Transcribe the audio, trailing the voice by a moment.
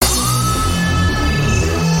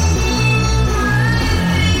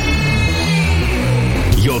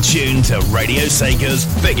tuned to Radio Sega's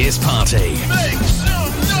biggest party. Make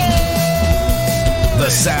some noise! The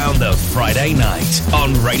sound of Friday night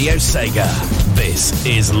on Radio Sega. This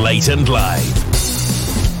is Late and Live.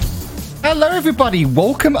 Hello everybody,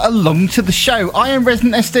 welcome along to the show. I am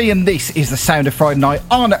Resident SD and this is the sound of Friday night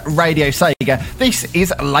on Radio Sega. This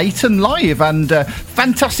is Late and Live, and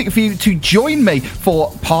fantastic for you to join me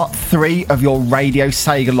for part 3 of your Radio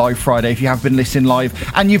Sega Live Friday. If you have been listening live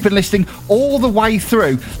and you've been listening all the way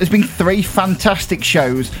through, there's been 3 fantastic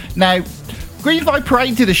shows. Now, Green Viper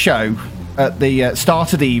 8 did a show at the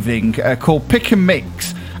start of the evening called Pick and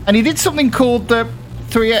Mix, and he did something called the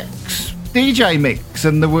 3X DJ Mix,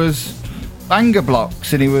 and there was banger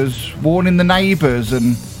blocks and he was warning the neighbours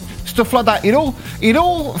and stuff like that. It all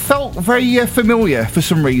felt very familiar for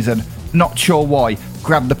some reason, not sure why.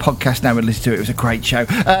 Grab the podcast now and listen to it. It was a great show.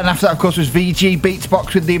 And after that, of course, was VG Beats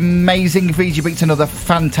Box with the amazing VG Beats. Another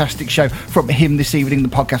fantastic show from him this evening. The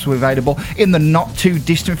podcast will be available in the not too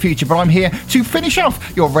distant future. But I'm here to finish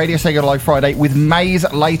off your Radio Sega Live Friday with May's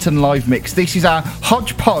Late and Live Mix. This is our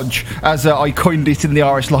hodgepodge, as I coined it in the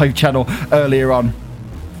RS Live channel earlier on.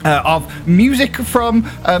 Of music from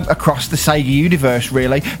across the Sega universe,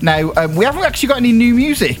 really. Now, we haven't actually got any new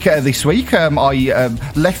music this week. I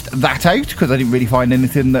left that out because I didn't really find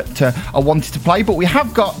anything that I wanted to play, but we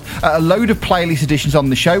have got a load of playlist editions on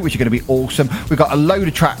the show, which are going to be awesome. We've got a load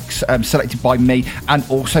of tracks selected by me, and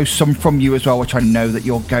also some from you as well, which I know that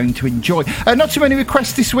you're going to enjoy. Not too many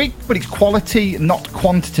requests this week, but it's quality, not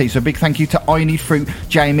quantity. So a big thank you to I Need Fruit,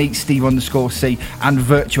 Jamie, Steve_C, and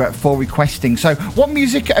Virtua for requesting. So what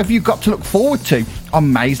music have you got to look forward to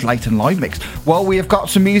on May's Late and Live Mix? Well, we have got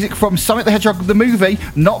some music from Sonic the Hedgehog the movie,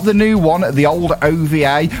 not the new one, the old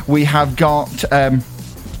OVA. We have got some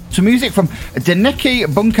music from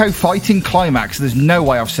Deneki Bunko Fighting Climax. There's no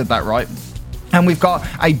way I've said that right. And we've got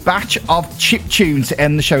a batch of chip tunes to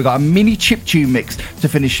end the show. We've got a mini chip tune mix to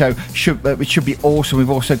finish the show, which should be awesome. We've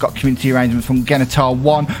also got community arrangements from Genitar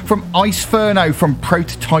 1, from Iceferno, from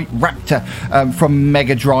Prototype Raptor, from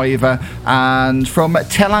Mega Driver, and from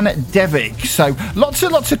Telan Devik. So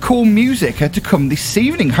lots of cool music to come this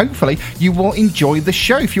evening. Hopefully you will enjoy the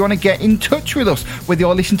show. If you want to get in touch with us, whether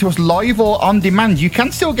you're listening to us live or on demand, you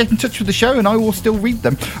can still get in touch with the show, and I will still read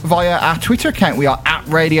them via our Twitter account. We are at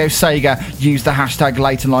Radio Sega. Use the hashtag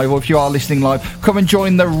Late and Live, or if you are listening live, come and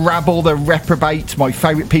join the rabble, the reprobates, my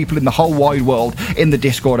favourite people in the whole wide world, in the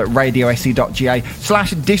Discord at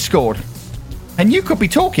radiose.ga/Discord. And you could be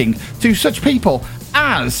talking to such people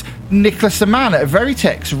as Nicholas Saman,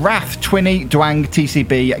 Veritex, Wrath, Twinny, Dwang,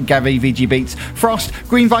 TCB, Gavi, VG Beats, Frost,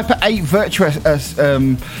 Green Viper 8, Virtuous,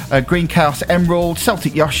 Green Chaos Emerald,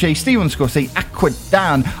 Celtic Yoshi, Steve_C, Aqua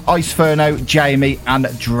Dan, Iceferno, Jamie, and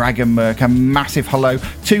Dragon Merc. A massive hello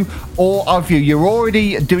to all of you. You're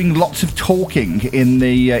already doing lots of talking in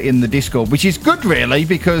the Discord, which is good, really,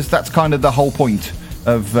 because that's kind of the whole point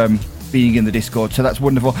of being in the Discord, so that's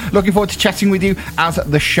wonderful. Looking forward to chatting with you as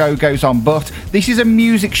the show goes on. But this is a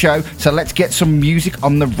music show, so let's get some music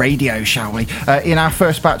on the radio, shall we? In our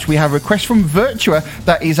first batch, we have a request from Virtua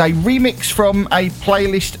that is a remix from a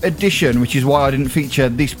playlist edition, which is why I didn't feature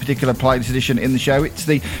this particular playlist edition in the show. It's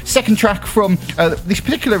the second track from this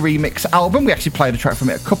particular remix album. We actually played a track from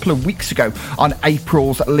it a couple of weeks ago on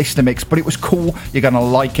April's Listener Mix, but it was cool. You're going to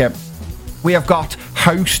like it. We have got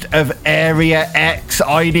host of Area X,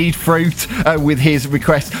 I Need Fruit, with his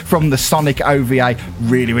request from the Sonic OVA.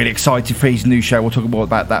 Really, really excited for his new show. We'll talk more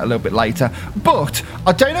about that a little bit later. But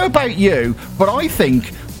I don't know about you, but I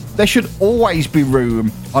think there should always be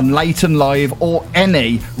room on Late and Live or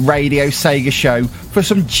any Radio Sega show for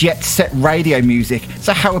some jet set radio music.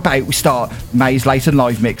 So how about we start May's Late and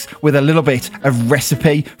Live Mix with a little bit of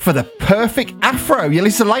Recipe for the Perfect Afro. You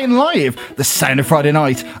listen to Late and Live, the sound of Friday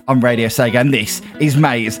night on Radio Sega, and this is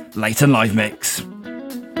May's Late and Live Mix.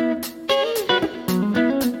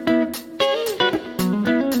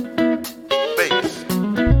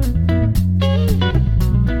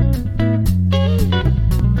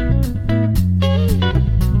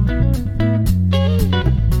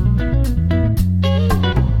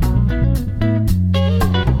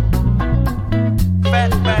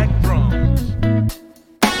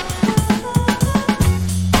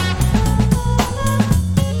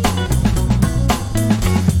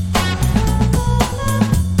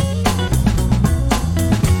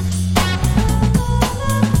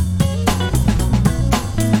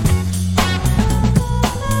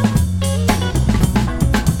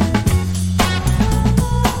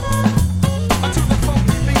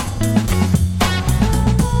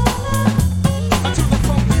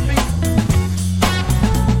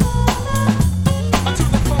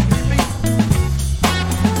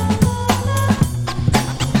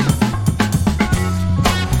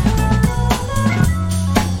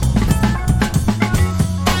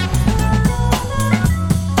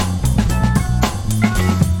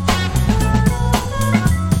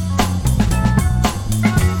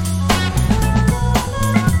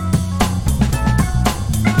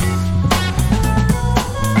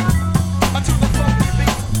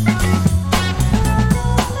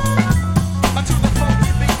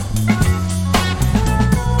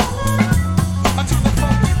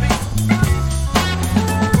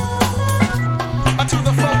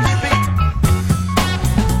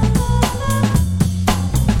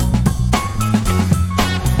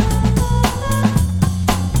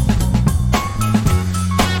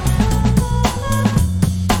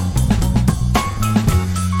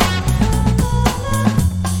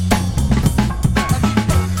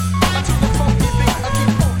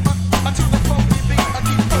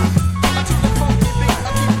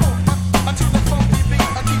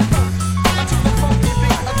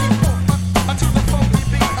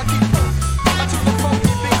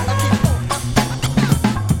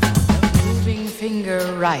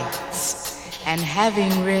 finger writes, and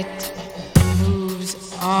having writ,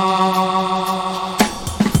 moves on.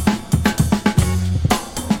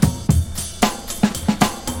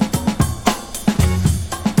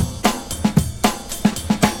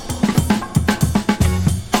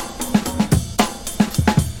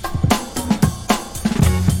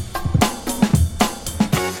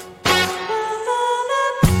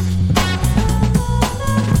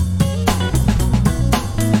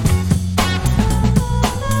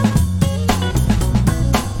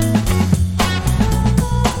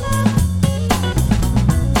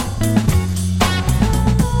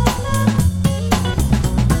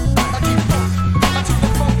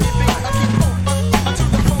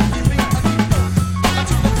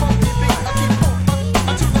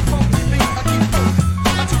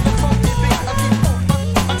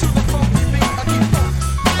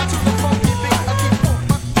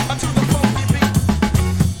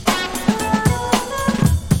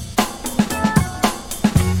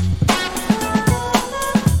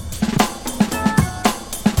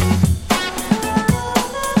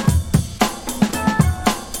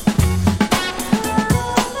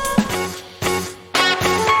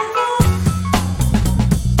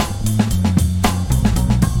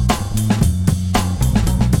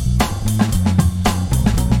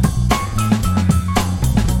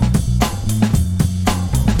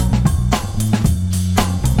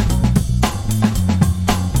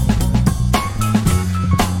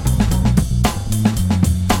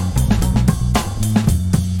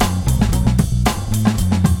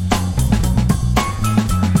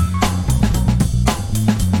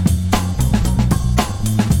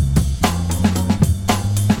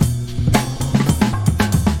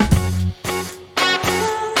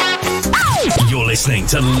 Listening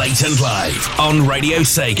to Late and Live on Radio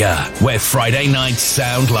Sega, where Friday nights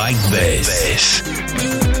sound like this.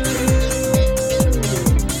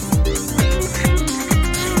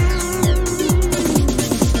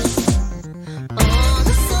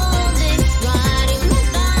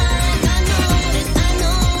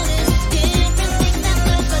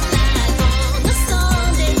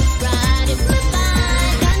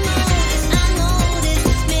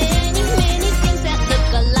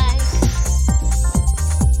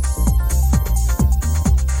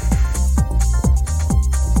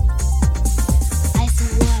 Ice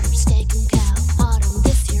and water.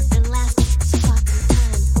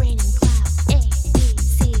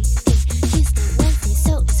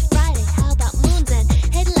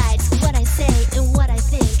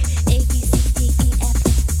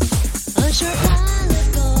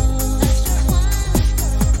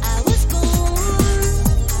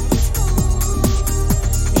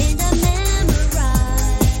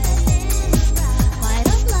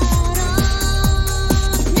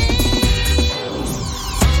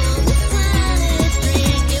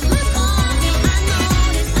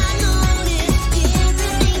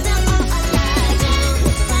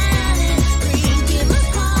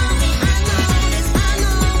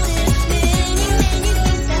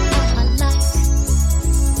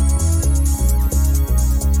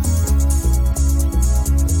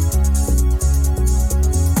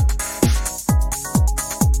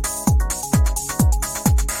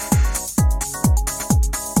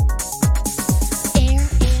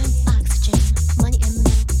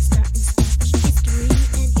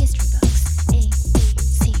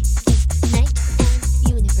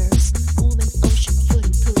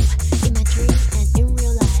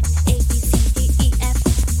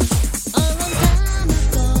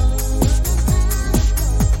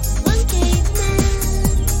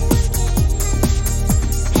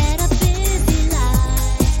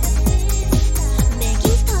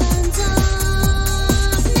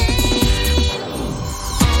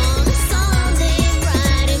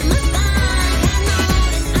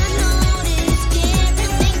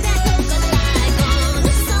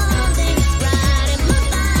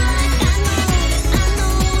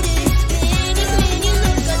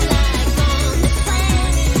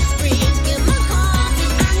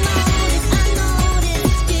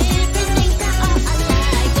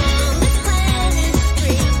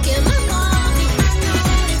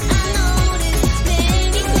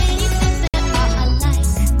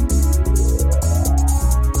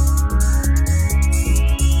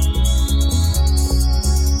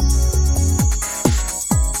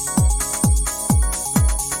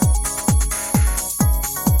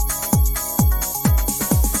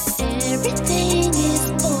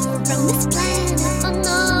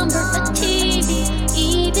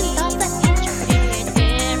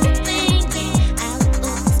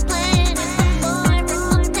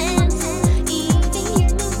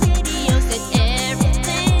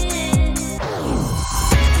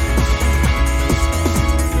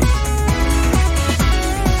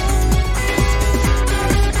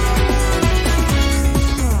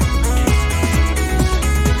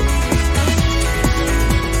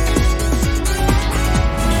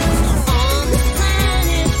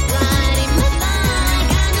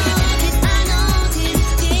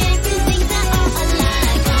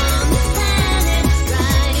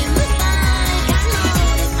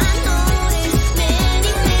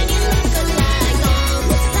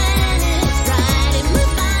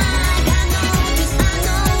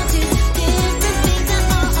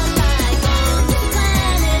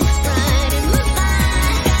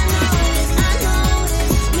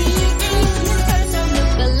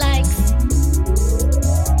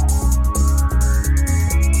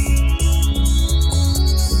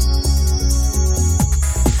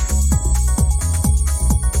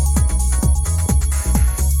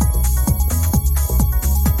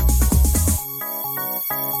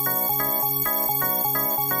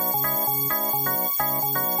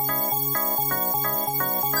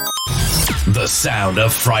 The sound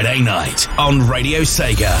of Friday night on Radio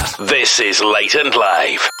Sega. This is Late and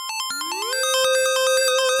Live.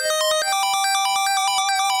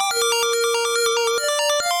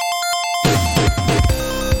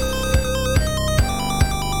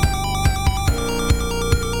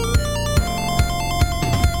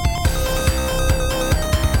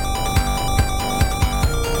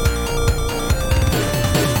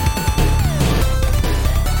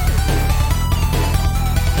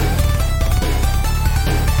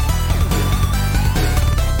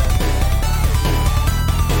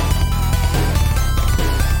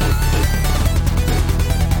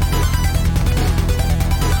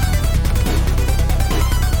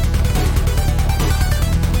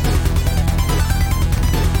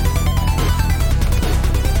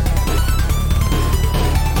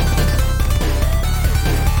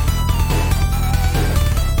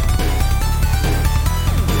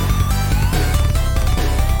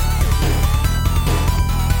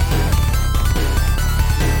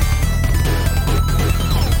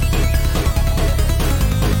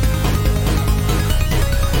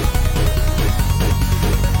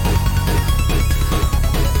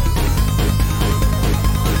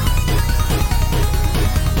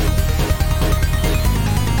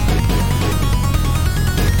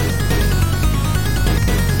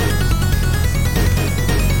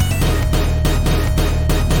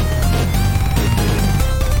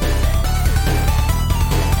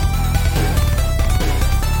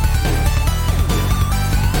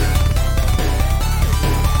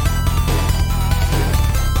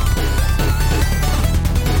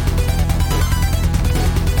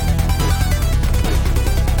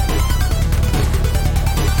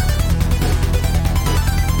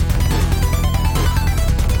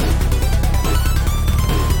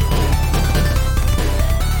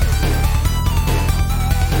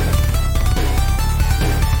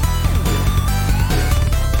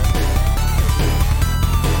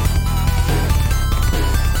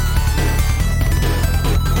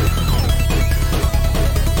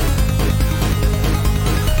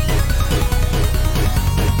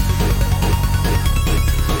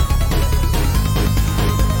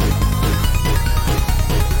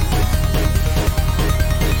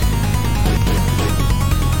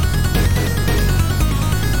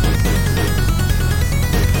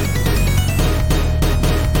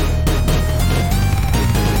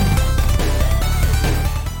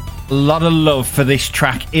 A lot of love for this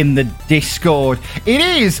track in the Discord. It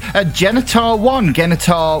is a Genitar 1,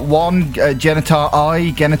 Genitar 1, Genitar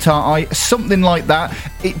I, something like that.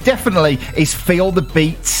 It definitely is Feel the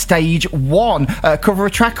Beat Stage 1. Cover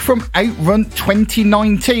a track from Outrun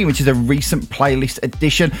 2019, which is a recent playlist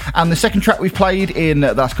addition. And the second track we've played in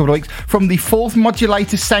the last couple of weeks from the Fourth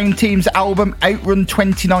Modulator Sound Team's album Outrun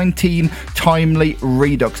 2019 Timely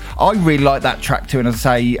Redux. I really like that track too, and as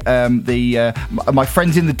I say, my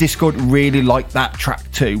friends in the Discord really like that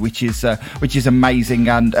track too, which is amazing.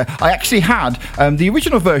 And I actually had the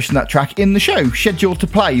original version of that track in the show scheduled to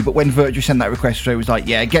play, but when Virtue sent that request through, it was like,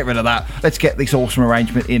 yeah, get rid of that, let's get this awesome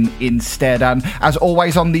arrangement in instead. And as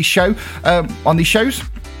always on these shows,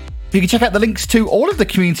 you can check out the links to all of the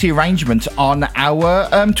community arrangements on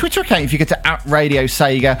our Twitter account. If you go to @Radio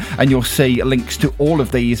Sega, and you'll see links to all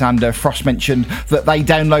of these. And Frost mentioned that they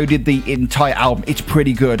downloaded the entire album. It's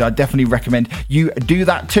pretty good. I definitely recommend you do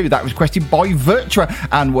that too. That was requested by Virtua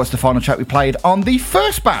and was the final track we played on the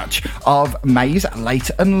first batch of May's Late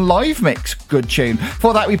and Live Mix. Good tune.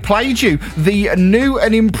 For that, we played you the new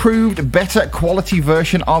and improved, better quality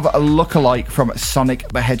version of Lookalike from Sonic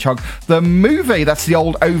the Hedgehog, the movie. That's the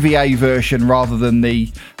old OVA version rather than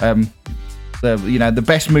the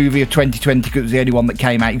best movie of 2020, because it was the only one that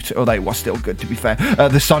came out, although it was still good, to be fair.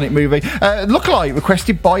 The Sonic movie. Lookalike,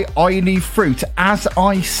 requested by I Need Fruit. As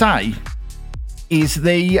I say, is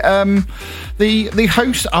the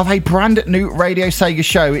host of a brand new Radio Sega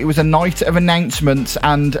show. It was a night of announcements,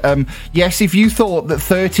 and yes, if you thought that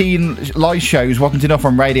 13 live shows wasn't enough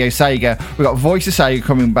on Radio Sega, we've got Voice of Sega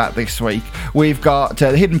coming back this week. We've got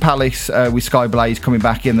the Hidden Palace with Skyblaze coming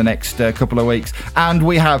back in the next couple of weeks, and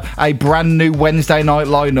we have a brand new Wednesday night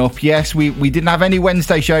lineup. Yes, we didn't have any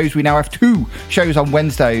Wednesday shows. We now have 2 shows on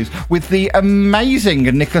Wednesdays with the amazing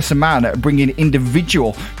Nicholas Amann bringing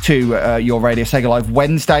individual to your Radio Sega Live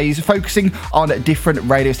Wednesdays, focusing on different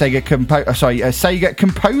Radio Sega Sega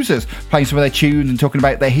composers, playing some of their tunes and talking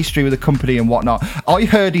about their history with the company and whatnot. I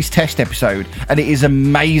heard his test episode, and it is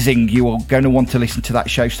amazing. You are going to want to listen to that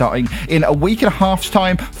show starting in a week and a half's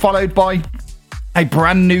time, followed by A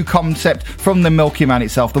brand new concept from the Milky Man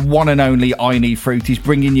itself, the one and only I Need Fruit, is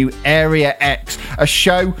bringing you Area X, a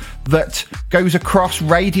show that goes across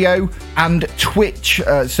radio and Twitch.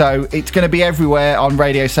 So it's going to be everywhere on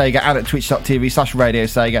Radio Sega and at twitch.tv/Radio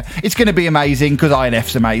Sega. It's going to be amazing because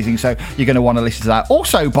INF's amazing, so you're going to want to listen to that.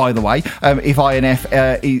 Also, by the way, if INF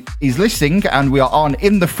is listening and we are on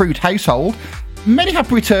In the Fruit household, many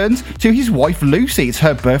happy returns to his wife Lucy. It's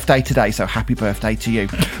her birthday today, so happy birthday to you.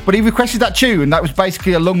 But he requested that tune. That was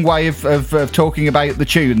basically a long way of talking about the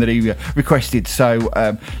tune that he requested. So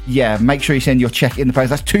yeah, make sure you send your check in the post.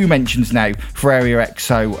 That's 2 mentions now for Area X,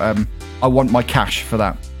 so I want my cash for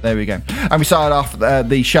that. There we go. And we started off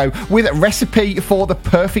the show with a Recipe for the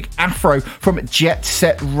Perfect Afro from Jet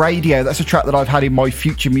Set Radio. That's a track that I've had in my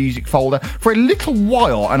future music folder for a little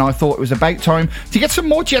while, and I thought it was about time to get some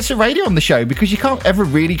more Jet Set Radio on the show, because you can't ever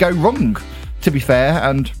really go wrong, to be fair.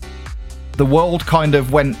 And the world kind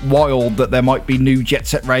of went wild that there might be new Jet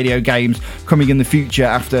Set Radio games coming in the future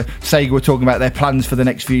after Sega were talking about their plans for the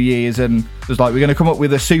next few years, and it was like, we're going to come up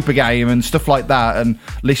with a super game and stuff like that, and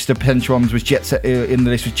list of potential ones was Jet Set in the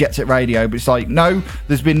list was Jet Set Radio. But it's like, no,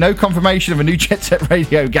 there's been no confirmation of a new Jet Set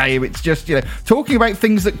Radio game. It's just, talking about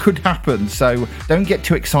things that could happen, so don't get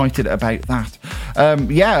too excited about that.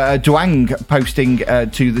 Dwang posting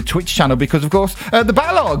to the Twitch channel, because of course the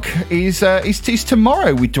backlog is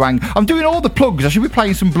tomorrow with Dwang. I'm doing all the plugs. I should be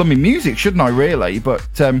playing some blooming music, shouldn't I, really? But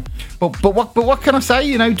what can I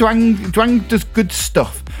say? Dwang does good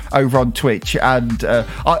stuff over on Twitch, and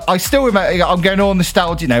I still remember. I'm going all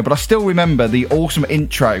nostalgia now, but I still remember the awesome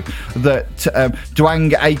intro that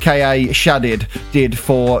Dwang, aka Shadid, did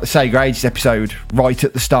for Sega Ages episode right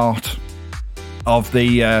at the start of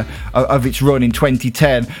the of its run in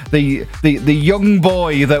 2010. The young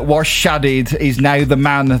boy that was Shadid is now the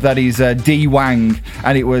man that is D Wang,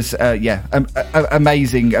 and it was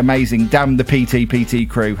amazing. Damn the PT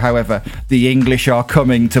crew. However, the English are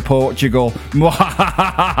coming to Portugal.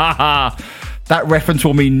 That reference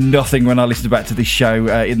will mean nothing when I listen back to this show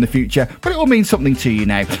in the future, but it will mean something to you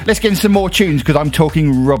now. Let's get into some more tunes, because I'm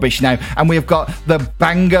talking rubbish now, and we've got the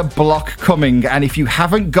banger block coming, and if you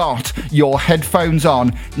haven't got your headphones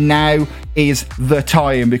on, now is the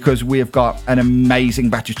time, because we have got an amazing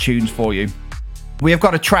batch of tunes for you. We have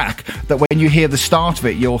got a track that when you hear the start of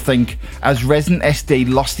it, you'll think, has Resident SD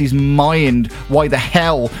lost his mind? Why the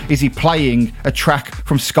hell is he playing a track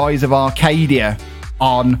from Skies of Arcadia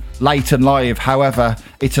on Late and Live? However,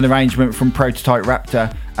 it's an arrangement from Prototype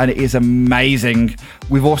Raptor, and it is amazing.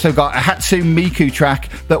 We've also got a Hatsune Miku track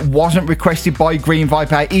that wasn't requested by Green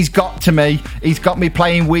Viper. He's got me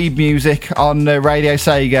playing weed music on Radio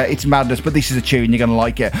Sega. It's madness, but this is a tune. You're going to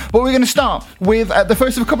like it. But we're going to start with the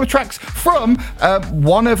first of a couple of tracks from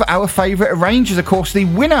one of our favourite arrangers, of course, the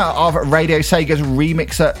winner of Radio Sega's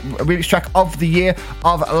remix track of the year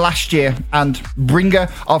of last year, and bringer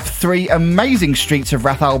of 3 amazing Streets of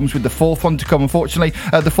Wrath albums, with the 4th one to come. Unfortunately,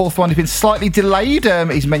 the 4th one has been slightly delayed.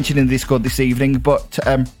 He's mentioned in Discord this evening, but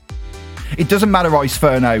it doesn't matter, Ice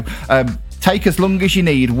Furno. Take as long as you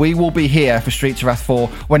need. We will be here for Streets of Wrath 4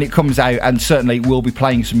 when it comes out, and certainly we'll be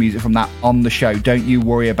playing some music from that on the show. Don't you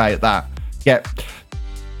worry about that. Get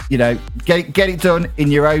it done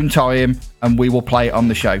in your own time, and we will play it on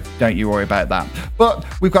the show. Don't you worry about that. But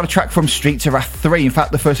we've got a track from Streets of Wrath 3. In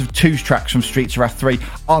fact, the first of 2 tracks from Streets of Wrath 3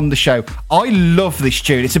 on the show. I love this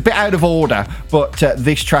tune. It's a bit out of order, but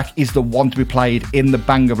this track is the one to be played in the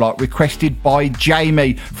banger block, requested by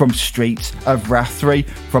Jamie from Streets of Wrath 3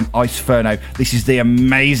 from Ice Furno. This is the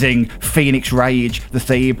amazing Phoenix Rage, the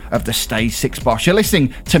theme of the Stage 6 boss. You're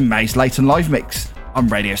listening to Maze Layton Live Mix on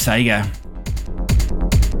Radio Sega.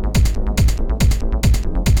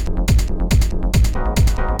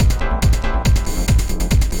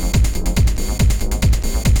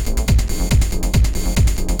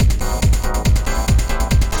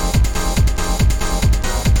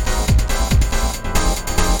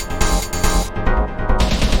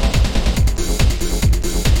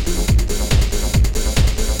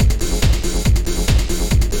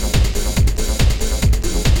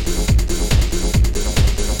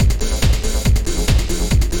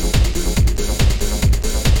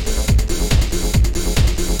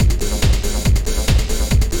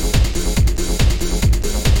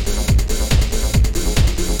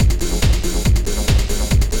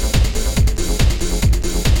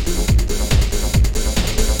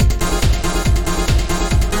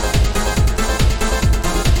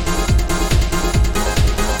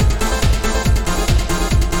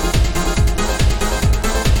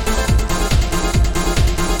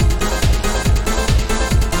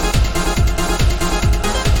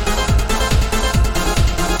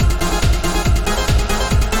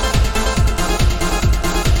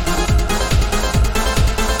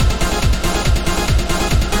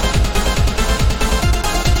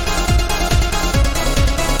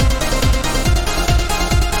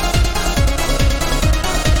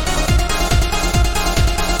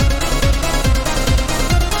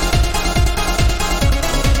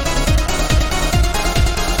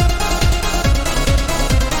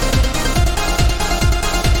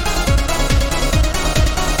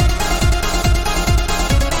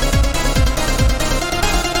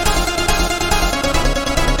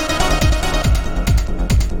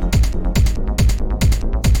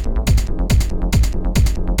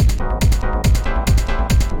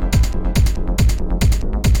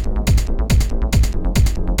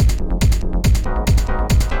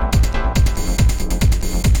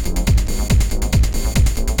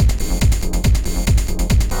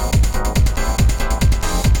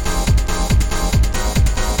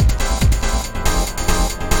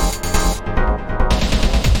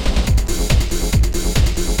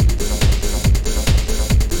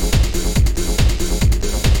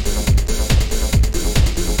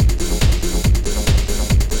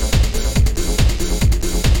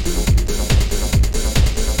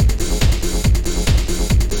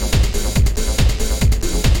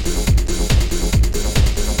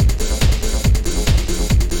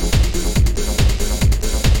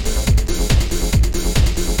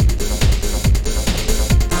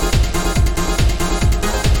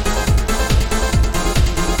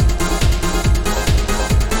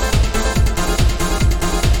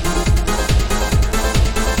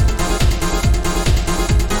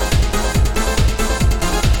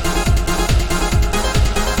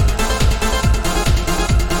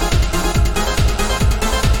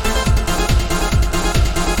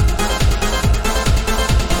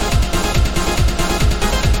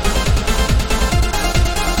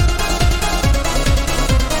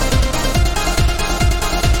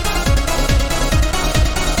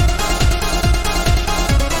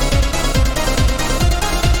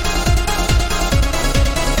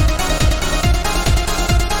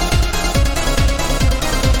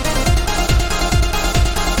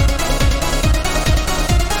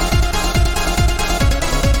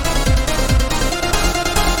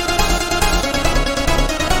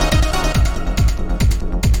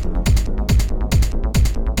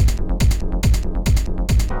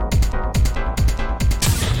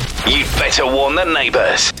 the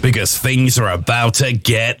neighbours, because things are about to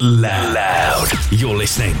get loud. You're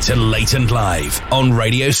listening to Latent Live on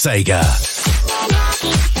Radio Sega.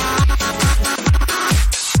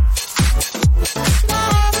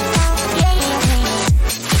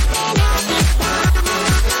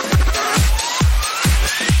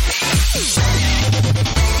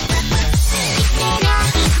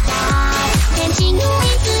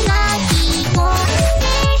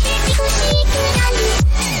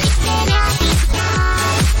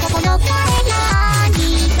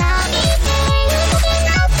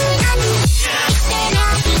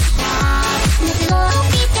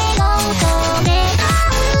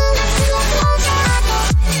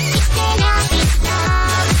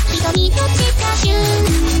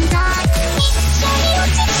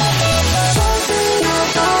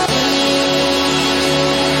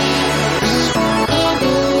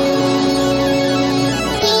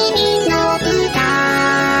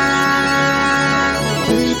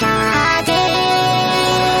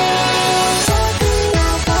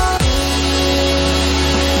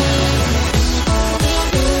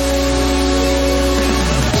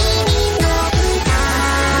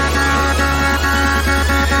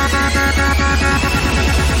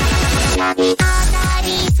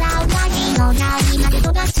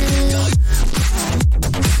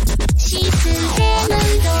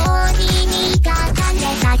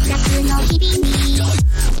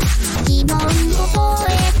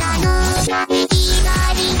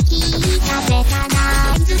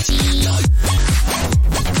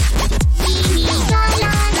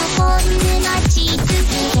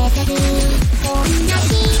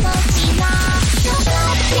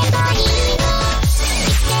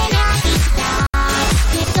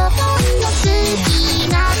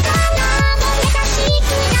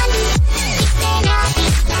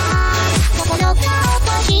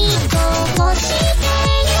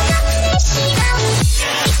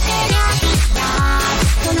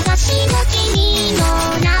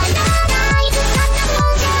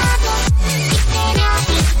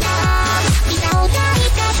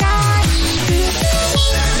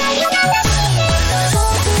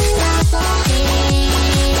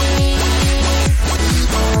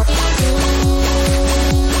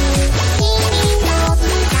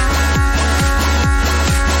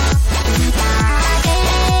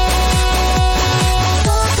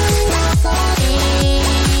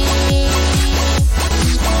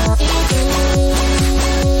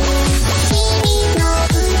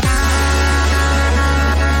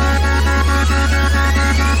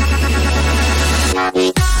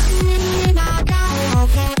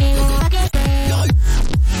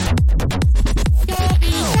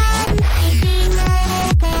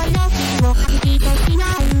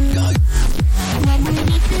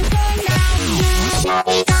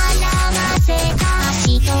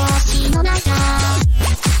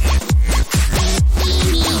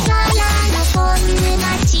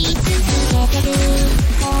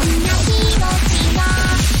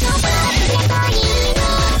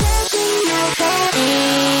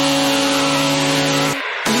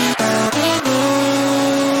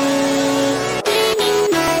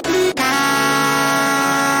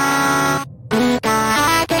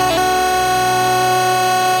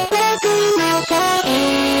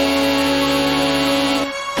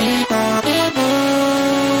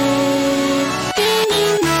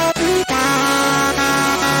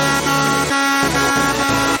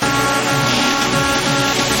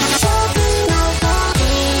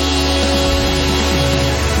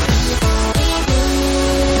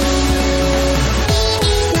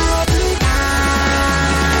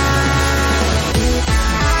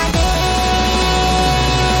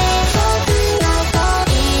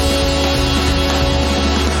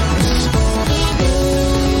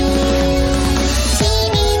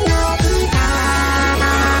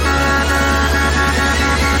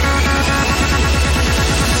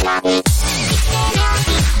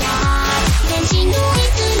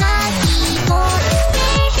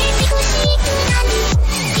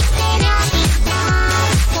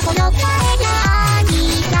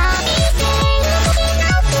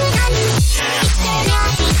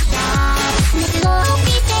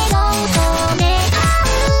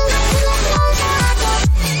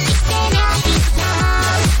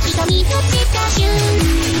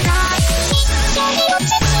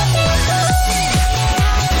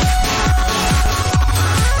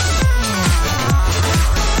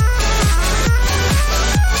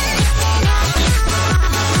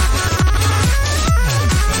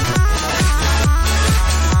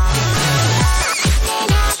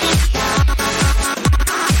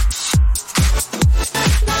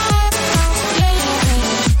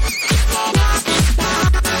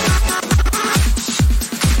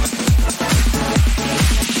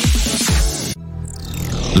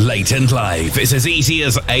 Latent Live is as easy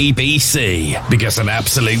as ABC because an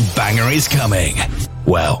absolute banger is coming.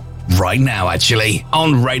 Well, right now actually,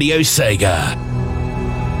 on Radio Sega.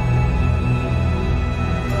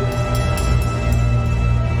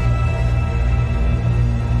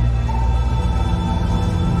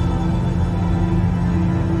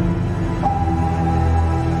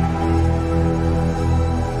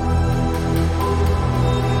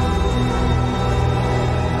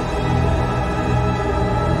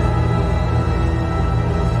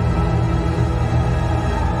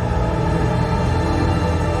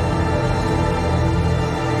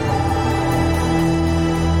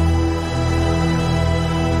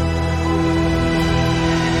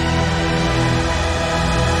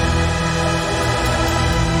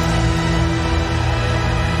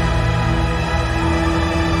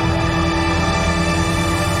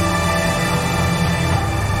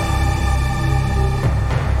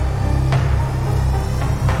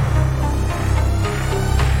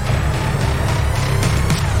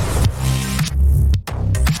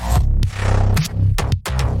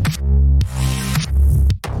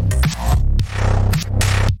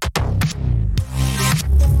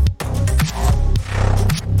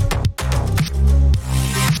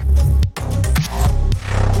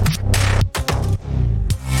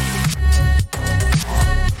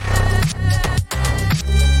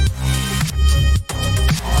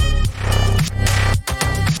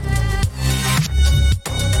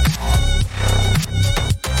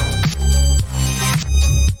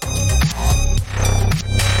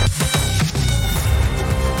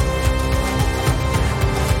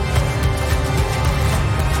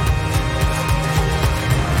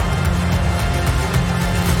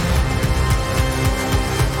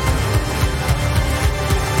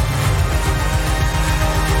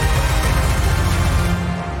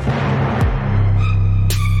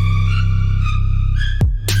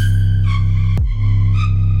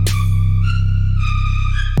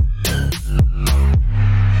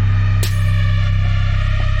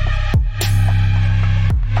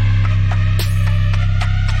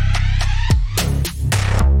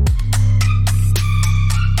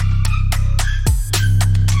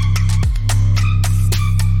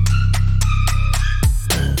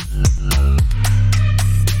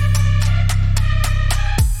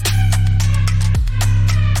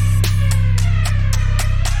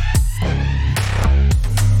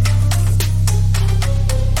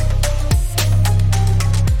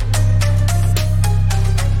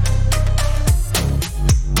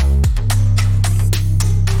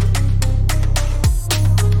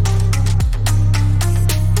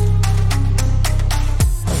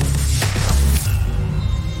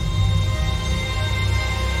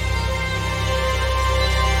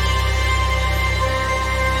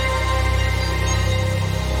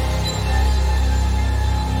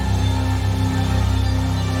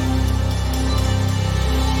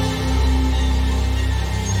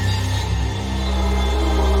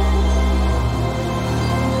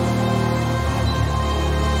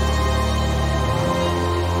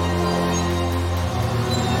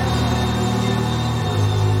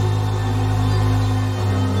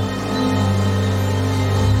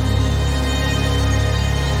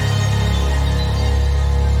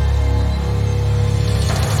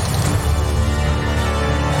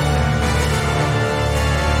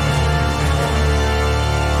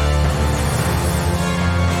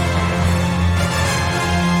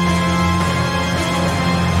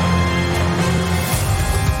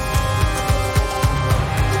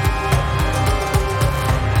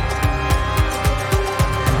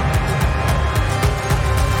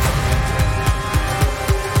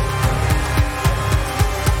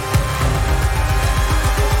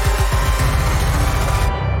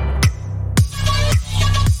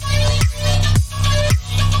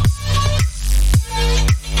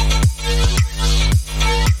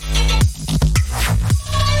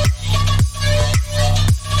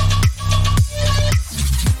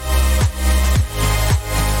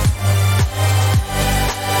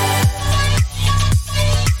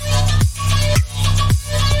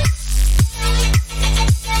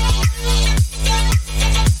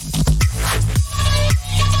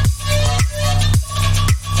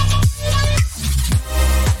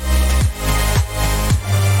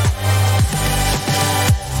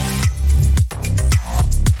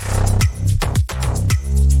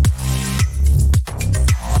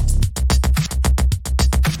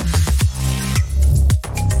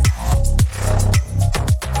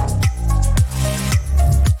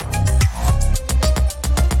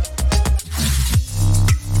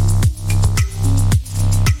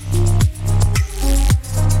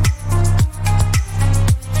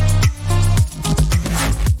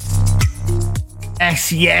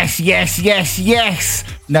 Yes.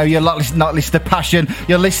 No, you're not listening to Passion.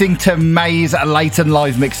 You're listening to May's Leighton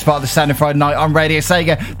Live mix, part of the Sound of Friday Night on Radio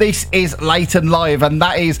Sega. This is Leighton Live, and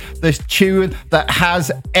that is the tune that has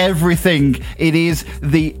everything. It is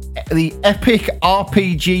the epic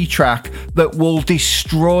RPG track that will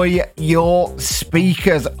destroy your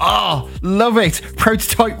speakers. Love it.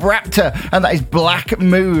 Prototype Raptor, and that is Black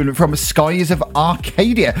Moon from Skies of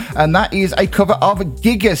Arcadia, and that is a cover of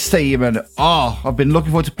Giga's theme. And I've been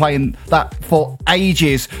looking forward to playing that for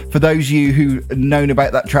ages. For those of you who've known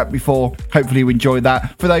about that track before, hopefully you enjoyed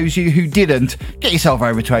that. For those of you who didn't, get yourself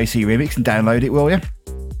over to AC Remix and download it, will you?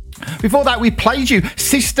 Before that, we played you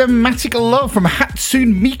Systematic Love from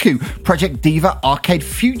Hatsune Miku, Project Diva Arcade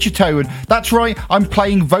Future Tone. That's right, I'm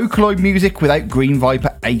playing Vocaloid music without Green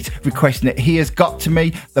Viper 8 requesting it. He has got to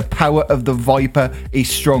me, the power of the Viper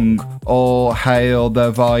is strong. Oh, hail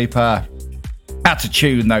the Viper. That's a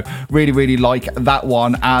tune, though. Really like that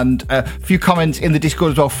one. And a few comments in the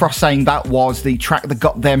Discord as well. Frost saying that was the track that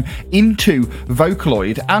got them into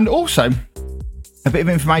Vocaloid. And also a bit of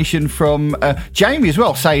information from Jamie as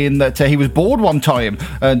well, saying that he was bored one time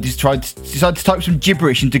and decided to type some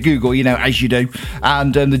gibberish into Google, as you do.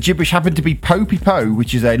 And the gibberish happened to be Popey Po,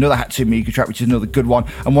 which is another Hatsune Miku track, which is another good one.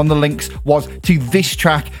 And one of the links was to this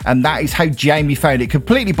track, and that is how Jamie found it,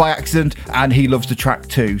 completely by accident, and he loves the track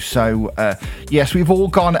too. So, yes, we've all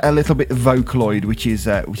gone a little bit Vocaloid, which is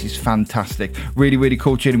fantastic. Really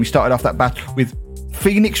cool tune. And we started off that batch with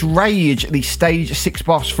Phoenix Rage, the Stage 6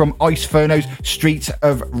 boss from Ice Furno's Streets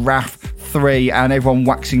of Wrath 3, and everyone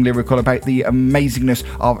waxing lyrical about the amazingness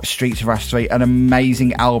of Streets of Wrath 3, an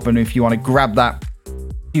amazing album. If you want to grab that,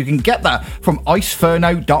 you can get that from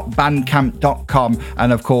icefurno.bandcamp.com.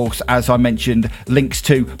 And of course, as I mentioned, links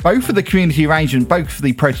to both of the community arrangement, both for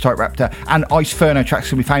the Prototype Raptor and Ice Furno tracks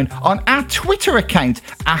can be found on our Twitter account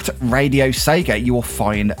at Radio Sega. You will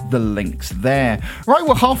find the links there. Right,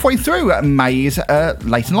 we're halfway through May's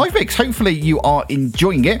Leighton Live mix. Hopefully you are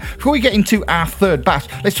enjoying it. Before we get into our third batch,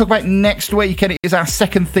 let's talk about next week. And it is our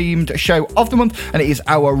second themed show of the month, and it is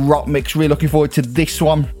our rock mix. Really looking forward to this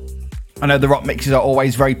one. I know the rock mixes are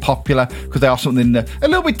always very popular because they are something a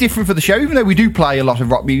little bit different for the show. Even though we do play a lot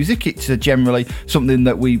of rock music, it's generally something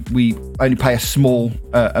that we only play a small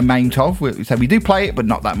amount of. We do play it, but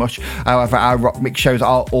not that much. However, our rock mix shows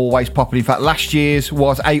are always popular. In fact, last year's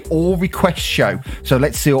was a all request show. So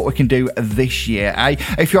let's see what we can do this year.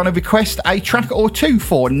 If you want to request a track or two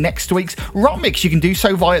for next week's rock mix, you can do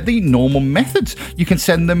so via the normal methods. You can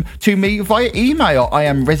send them to me via email. I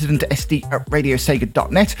am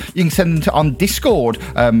residentsd@radiosega.net. You can send them on Discord.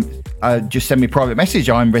 Just send me a private message.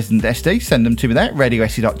 I'm Resident SD. Send them to me there,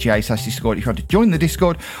 radiosd.ga/Discord if you want to join the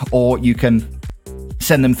Discord, or you can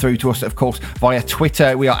send them through to us, of course, via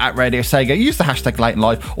Twitter. We are at Radio Sega. Use the hashtag Leighton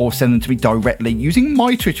Live, or send them to me directly using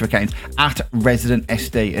my Twitter account at Resident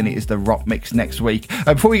SD, and it is the rock mix next week.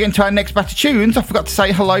 Before we get into our next batch of tunes, I forgot to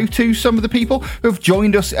say hello to some of the people who have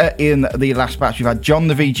joined us in the last batch. We've had John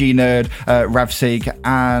the VG Nerd, Ravsig,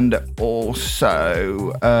 and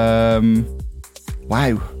also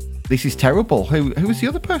wow, this is terrible. Who was the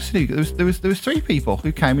other person? There was three people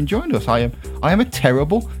who came and joined us. I am a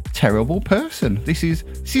terrible person. This is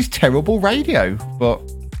terrible radio, but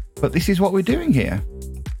this is what we're doing here.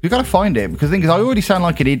 We've got to find it, because the thing is, I already sound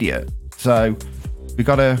like an idiot. So we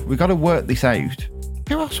got to work this out.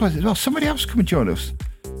 Who else was it? Well, somebody else come and join us.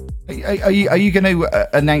 Are you going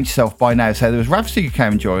to announce yourself by now? So there was Ravsig who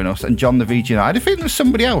came and joined us, and John the VG. I had a feeling there was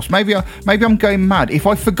somebody else. Maybe I'm going mad. If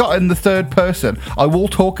I've forgotten the third person, I will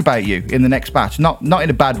talk about you in the next batch. Not in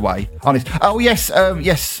a bad way, honest. Oh yes.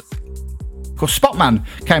 Of course, Spotman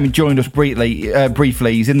came and joined us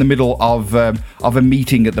briefly. He's in the middle of a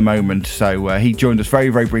meeting at the moment, so he joined us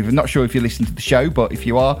very briefly. I'm not sure if you're listening to the show, but if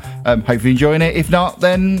you are, hopefully enjoying it. If not,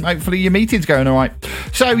 then hopefully your meeting's going all right.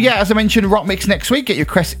 So yeah, as I mentioned, rock mix next week. Get your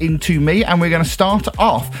requests into me, and we're going to start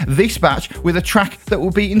off this batch with a track that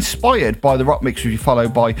will be inspired by the rock mix, which will be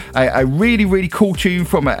followed by a really cool tune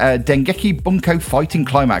from Dengeki Bunko Fighting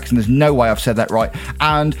Climax, and there's no way I've said that right,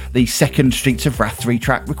 and the second Streets of Wrath 3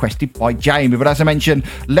 track requested by Jamie. But as I mentioned,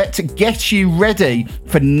 let's get you ready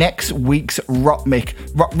for next week's rock mix.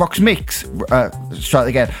 Let's try it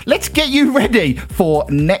again. Let's get you ready for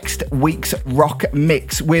next week's rock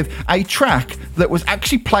mix with a track that was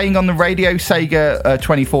actually playing on the Radio Sega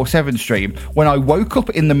 24/7 stream when I woke up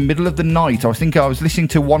in the middle of the night. I was listening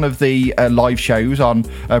to one of the live shows on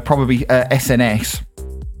probably SNS.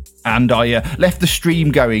 and I left the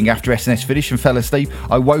stream going after SNS finished and fell asleep.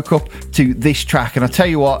 I woke up to this track, and I tell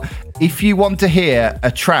you what, if you want to hear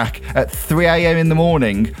a track at 3 a.m. in the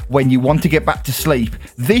morning when you want to get back to sleep,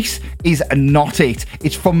 this is not it.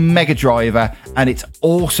 It's from Mega Driver, and it's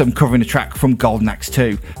awesome, covering a track from Golden Axe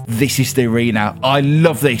 2. This is the arena. I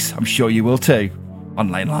love this. I'm sure you will too.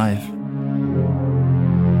 On Lane Live.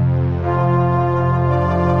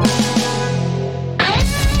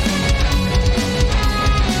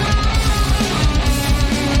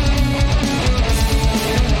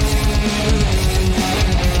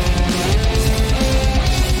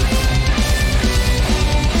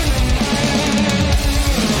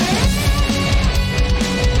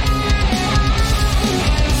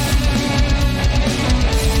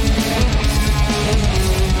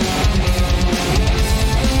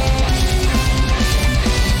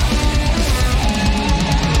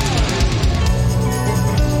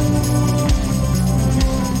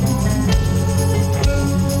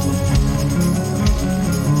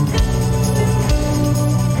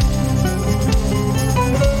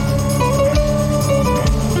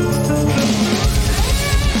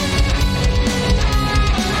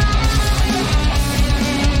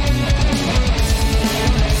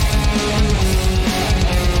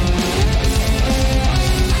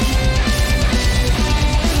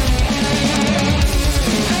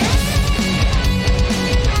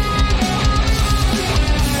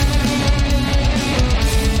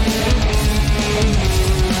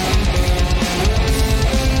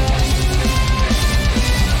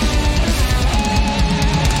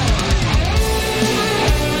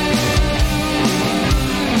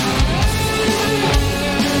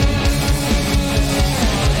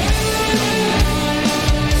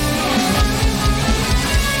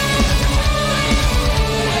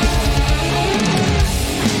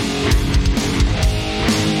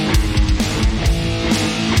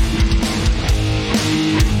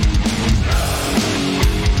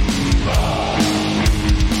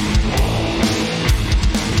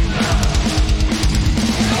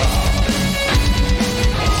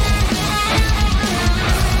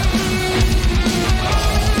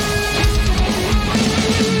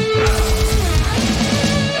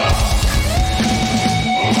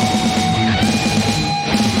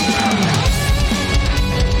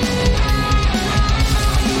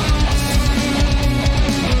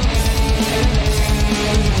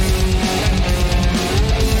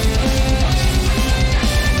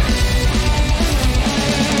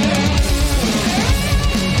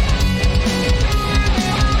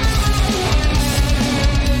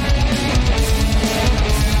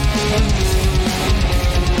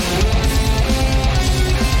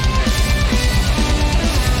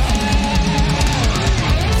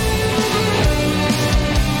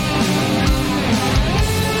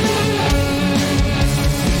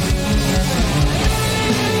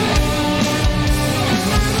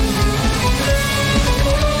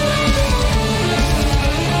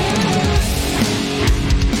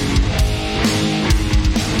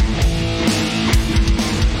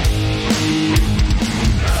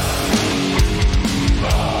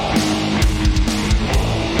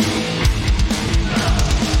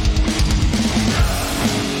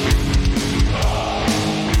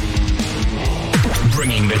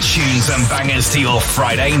 tunes and bangers to your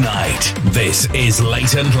Friday night. This is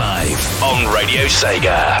Latent Live on Radio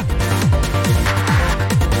Sega.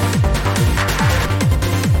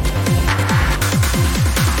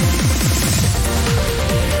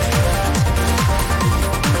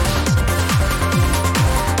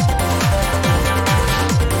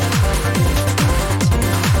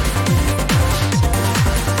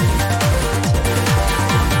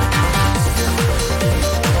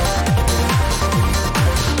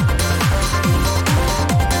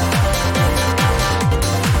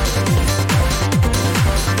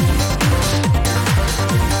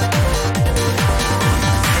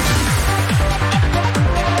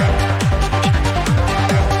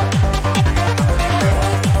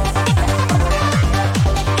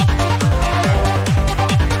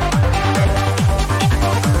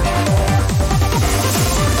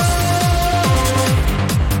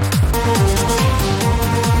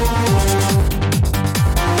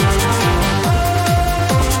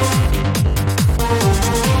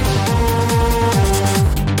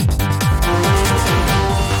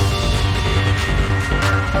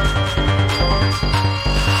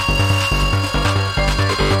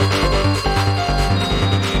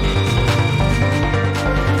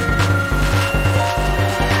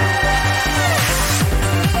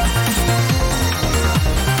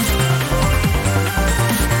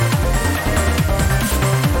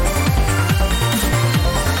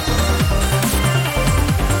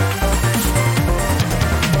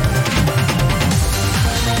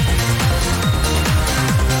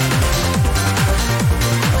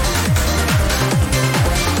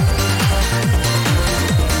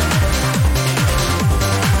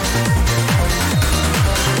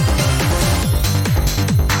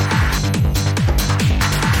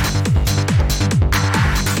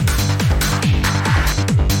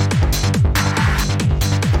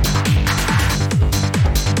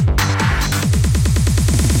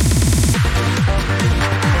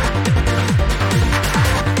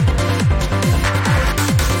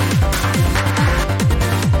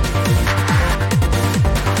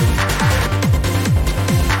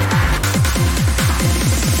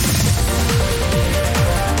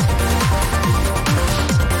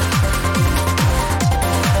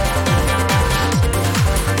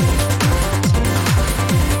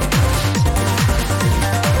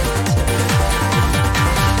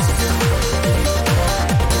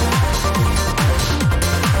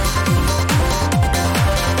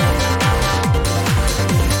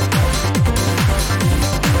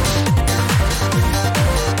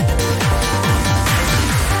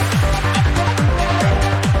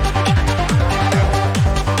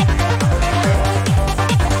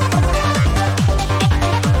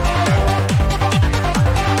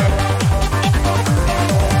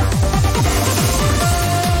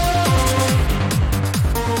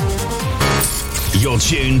 You're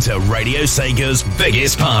tuned to Radio Sega's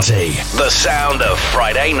biggest party. The sound of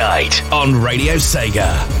Friday night on Radio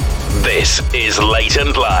Sega. This is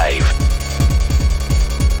Latent Live.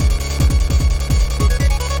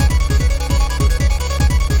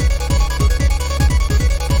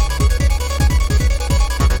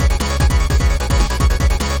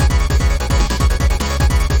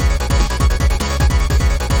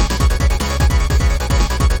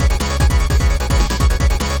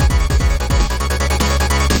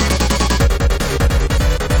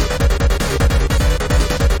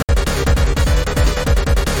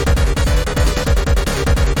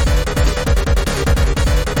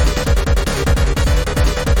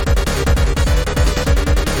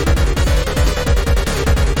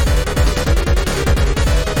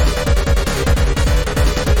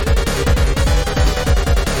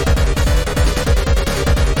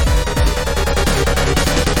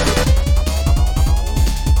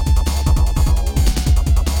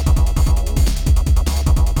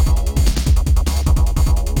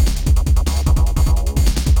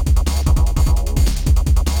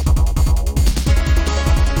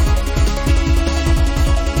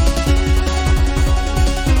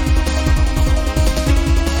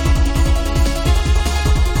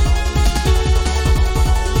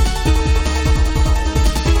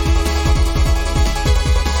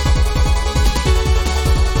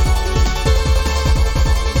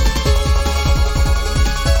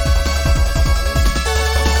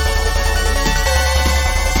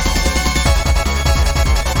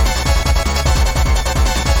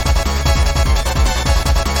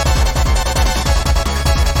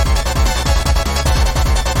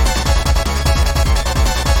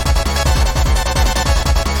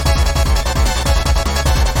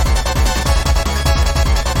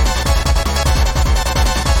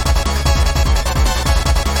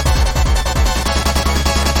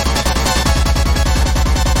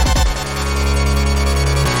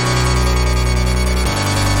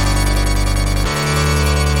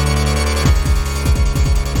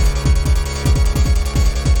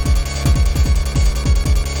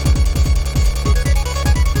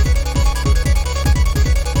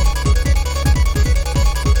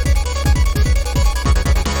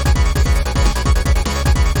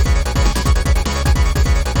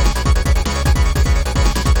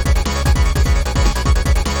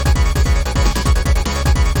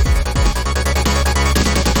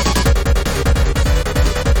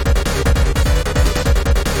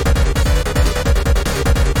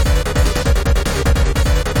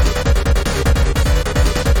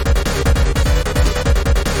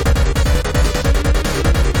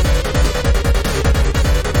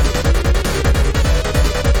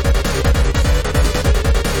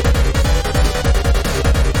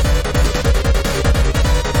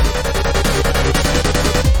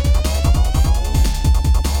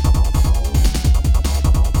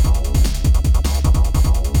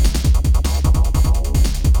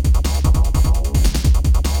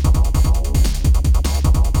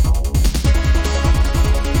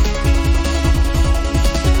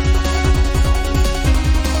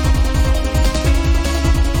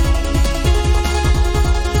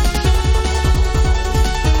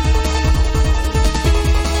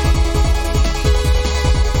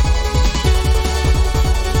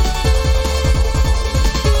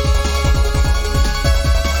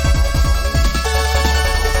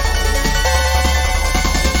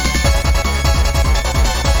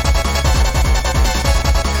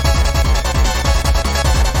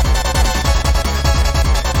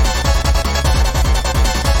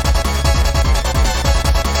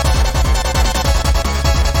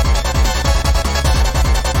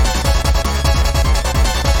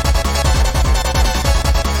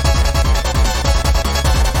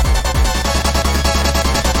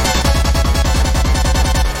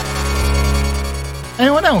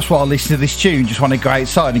 Anyone else, while listening to this tune, just want to go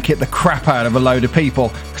outside and kick the crap out of a load of people?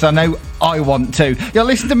 Because I know I want to. You're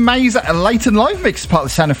listening to Maze Latent Live Mix, part of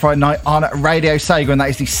the Sound of Friday Night on Radio Sega, and that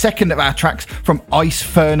is the second of our tracks from Ice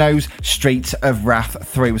Furno's Streets of Wrath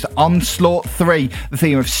 3. It was Onslaught 3, the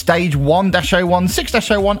theme of Stage 1-01,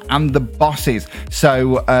 6-01, and the bosses.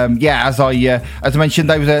 So, yeah, as I mentioned,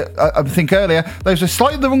 there was I think earlier, there was a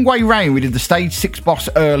slightly the wrong way round. We did the Stage 6 boss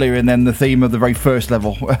earlier and then the theme of the very first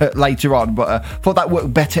level later on, but thought that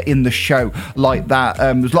worked better in the show like that.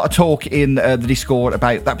 There's a lot of talk in the Discord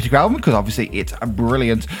about that particular album, because obviously it's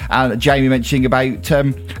brilliant, and Jamie mentioning about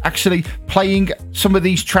actually playing some of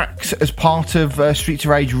these tracks as part of Streets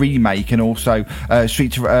of Rage remake, and also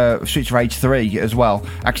Streets of Rage 3 as well.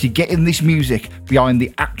 Actually getting this music behind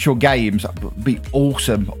the actual games would be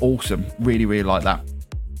awesome. Really like that.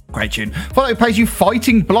 Great tune. Follow plays you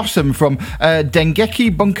Fighting Blossom from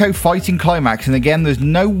Dengeki Bunko Fighting Climax. And again, there's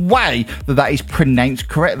no way that is pronounced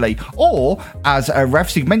correctly. Or, as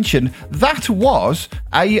Ravsig mentioned, that was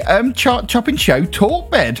a chart chopping show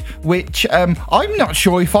talk bed, which I'm not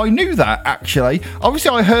sure if I knew that, actually.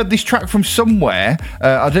 Obviously, I heard this track from somewhere.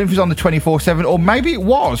 I don't know if it was on the 24/7, or maybe it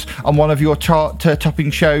was on one of your chart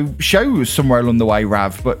topping shows somewhere along the way,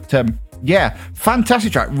 Rav. But yeah,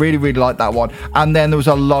 fantastic track. Really, really like that one. And then there was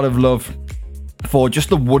a lot of love for just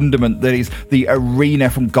the wonderment that is the arena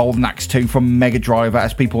from Golden Axe 2 from Mega Driver,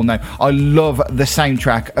 as people know. I love the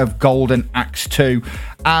soundtrack of Golden Axe 2.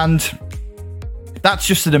 And that's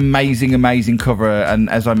just an amazing, amazing cover. And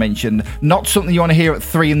as I mentioned, not something you want to hear at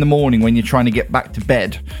 3 in the morning when you're trying to get back to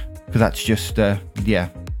bed. Because that's just, yeah,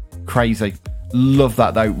 crazy. Love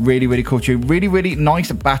that though. Really, really cool tune. Really, really nice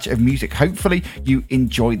batch of music. Hopefully you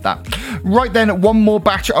enjoyed that. Right then, one more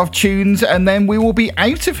batch of tunes and then we will be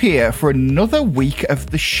out of here for another week of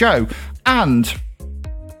the show. And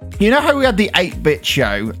you know how we had the 8-bit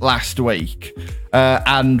show last week?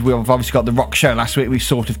 And we've obviously got the rock show last week. We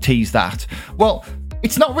sort of teased that. Well,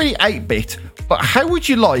 it's not really 8-bit, but how would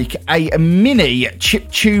you like a mini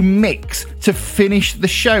chiptune mix to finish the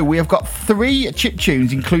show? We have got 3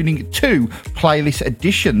 chiptunes, including 2 playlist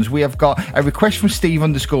additions. We have got a request from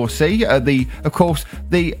Steve_C, of course,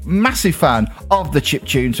 the massive fan of the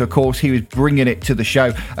chiptune. So, of course, he was bringing it to the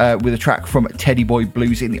show with a track from Teddy Boy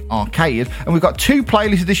Blues in the arcade. And we've got 2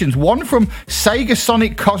 playlist additions, one from Sega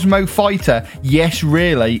Sonic Cosmo Fighter. Yes,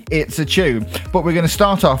 really, it's a tune. But we're going to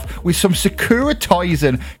start off with some Sakura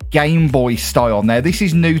Taisen Game Boy style. Now, this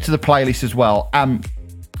is new to the playlist as well.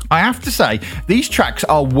 I have to say, these tracks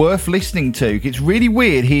are worth listening to. It's really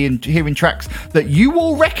weird hearing tracks that you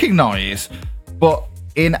will recognise, but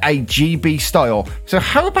in a GB style. So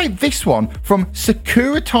how about this one from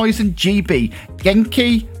Sakura Taisen GB,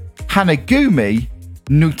 Genki Hanagumi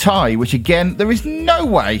Nutai, which again, there is no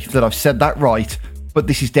way that I've said that right, but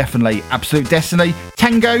this is definitely Absolute Destiny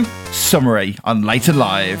Tango Summary on Late and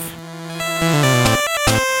Live.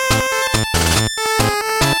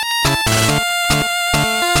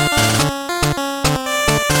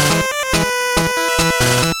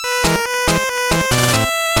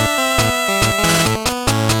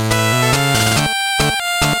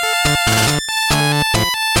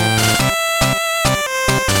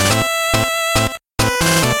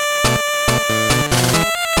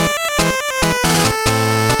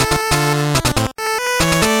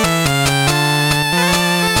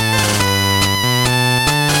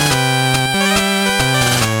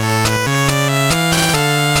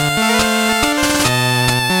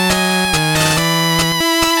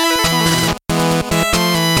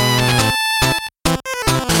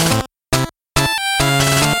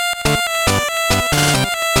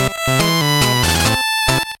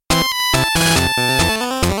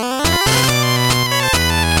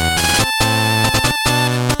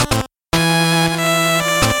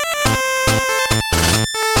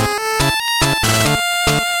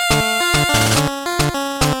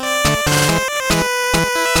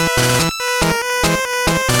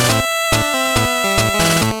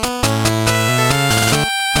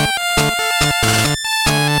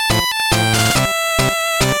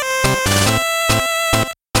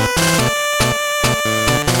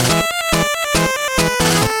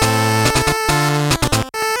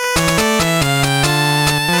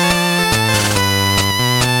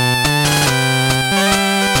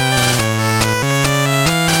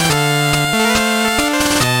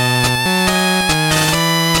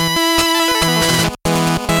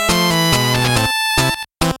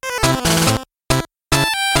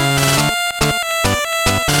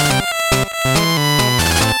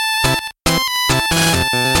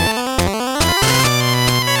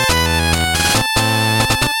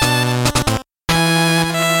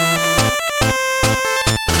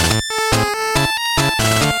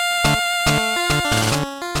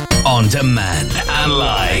 On demand and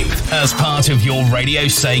live as part of your Radio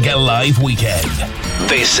Sega Live weekend.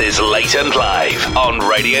 This is Late and Live on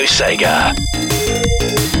Radio Sega.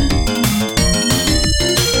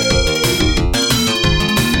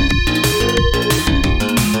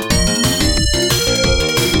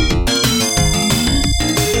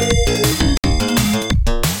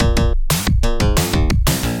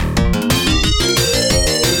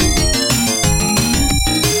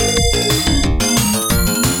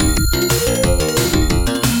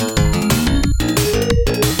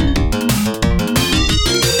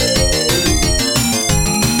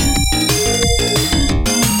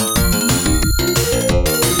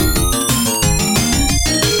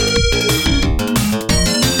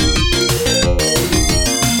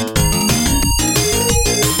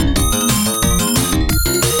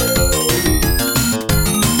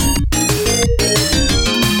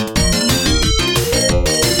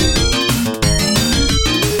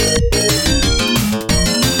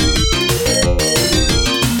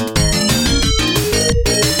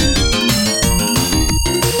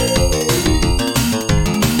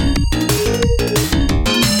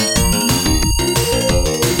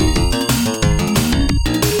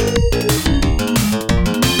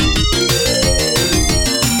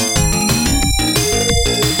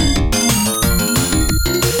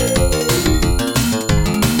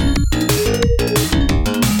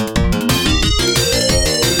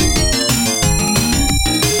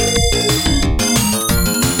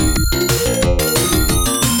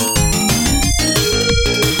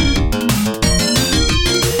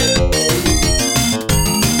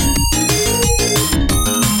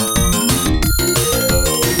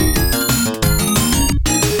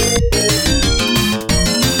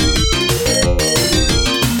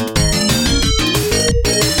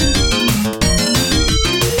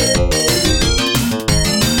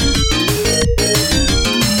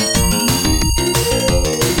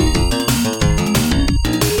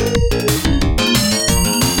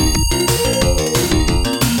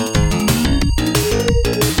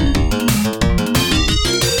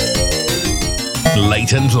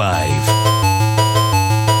 Latent Live.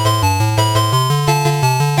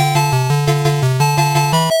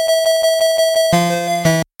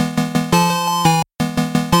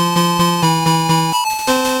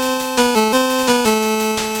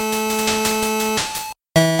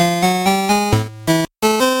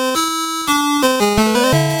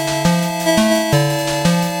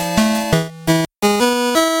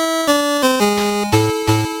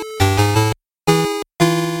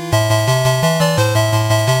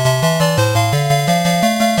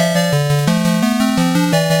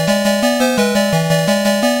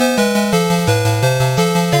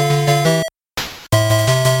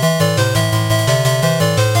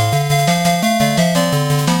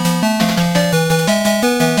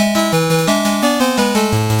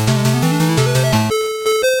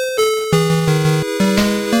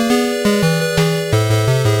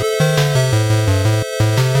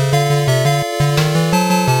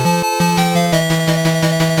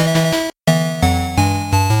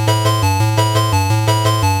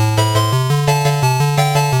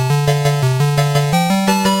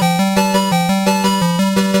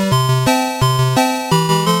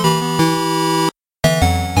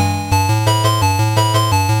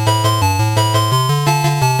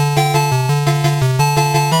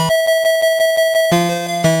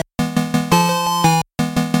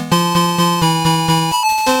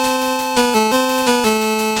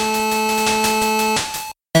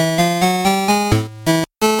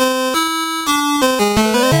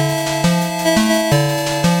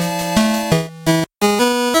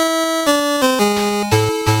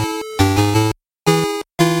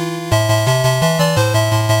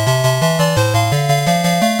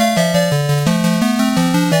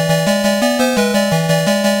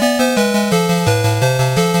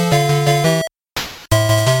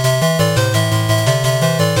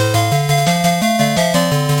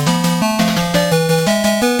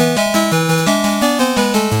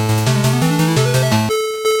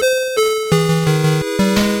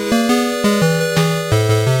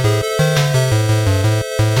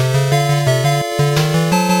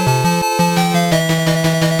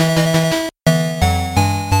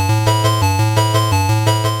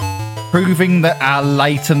 Proving that our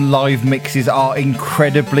Latent Live mixes are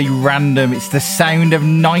incredibly random. It's the sound of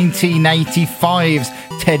 1985's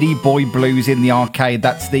Teddy Boy Blues in the arcade.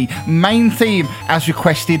 That's the main theme as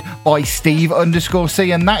requested by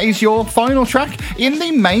Steve_C, and that is your final track in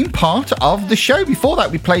the main part of the show. Before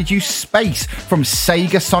that, we played you Space from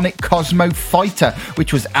Sega Sonic Cosmo Fighter,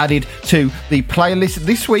 which was added to the playlist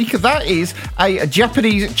this week. That is a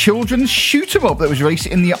Japanese children's shoot 'em up that was released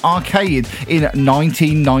in the arcade in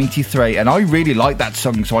 1993, and I really like that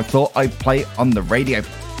song, so I thought I'd play it on the radio.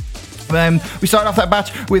 We started off that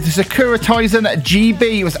batch with Sakura Taisen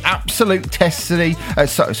GB. It was absolute destiny.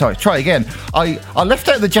 Sorry, try again. I left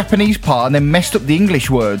out the Japanese part and then messed up the English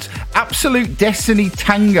words. Absolute Destiny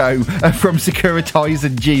Tango from Sakura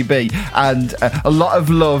Taisen GB. And a lot of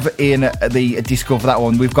love in the Discord for that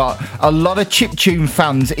one. We've got a lot of chiptune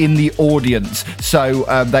fans in the audience,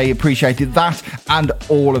 so they appreciated that and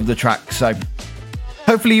all of the tracks. So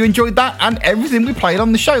hopefully you enjoyed that and everything we played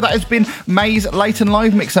on the show. That has been May's Latent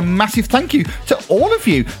Live Mix. A massive thank you to all of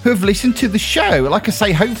you who have listened to the show. Like I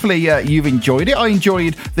say, hopefully you've enjoyed it. I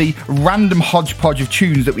enjoyed the random hodgepodge of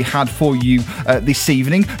tunes that we had for you this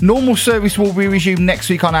evening. Normal service will be resumed next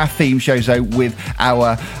week on our theme shows, though, with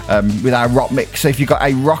our rock mix. So if you've got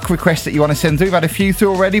a rock request that you want to send through, we've had a few through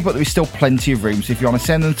already, but there is still plenty of room. So if you want to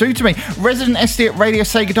send them through to me,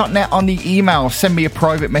 residentsd@radiosega.net on the email. Send me a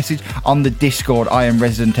private message on the Discord. I am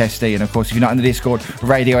Resident SD, and of course if you're not in the Discord,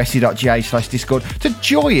 radiosd.ga/discord to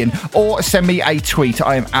join, or send me a tweet.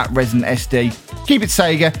 I am at Resident SD. Keep it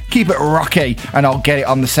Sega, keep it rocky, and I'll get it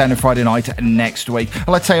on the Sound of Friday night next week. I'd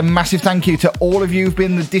like to say a massive thank you to all of you who've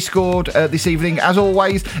been in the Discord this evening. As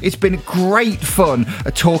always, it's been great fun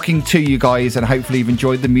talking to you guys, and hopefully you've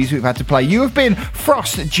enjoyed the music we've had to play. You have been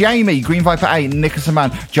Frost, Jamie, Green Viper 8, Nicholas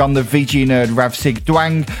Man, John the VG Nerd, Ravsig,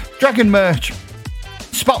 Dwang, Dragon Merch,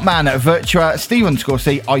 Spotman, Virtua,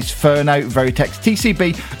 Steve_C, Ice Ferno, Veritex,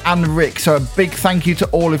 TCB, and Rick. So a big thank you to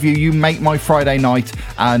all of you. You make my Friday night,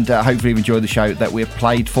 and hopefully you've enjoyed the show that we've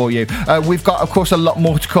played for you. We've got, of course, a lot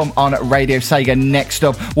more to come on Radio Sega. Next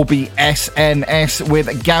up will be SNS with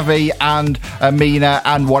Gavi and Mina,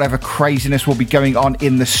 and whatever craziness will be going on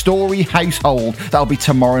in the Story household. That'll be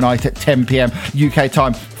tomorrow night at 10 p.m. UK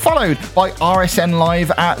time, followed by RSN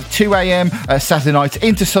Live at 2 a.m. Saturday night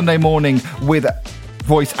into Sunday morning with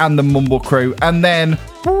Voice and the Mumble Crew. And then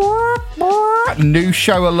new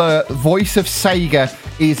show alert, Voice of Sega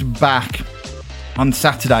is back on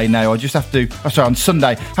Saturday now. I just have to on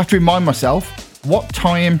Sunday, I have to remind myself what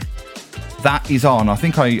time that is on. I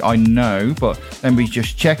think I know, but let me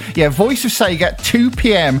just check. Yeah, Voice of Sega, 2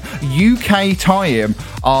 p.m. UK time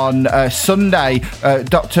on Sunday.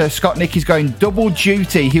 Dr. Scott Nick is going double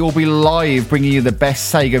duty. He will be live bringing you the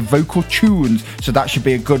best Sega vocal tunes, so that should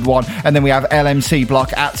be a good one. And then we have LMC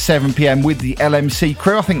Block at 7 p.m. with the LMC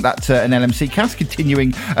crew. I think that's an LMC cast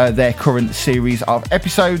continuing their current series of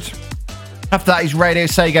episodes. After that is Radio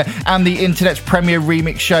Sega and the internet's premier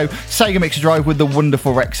remix show, Sega Mixer Drive, with the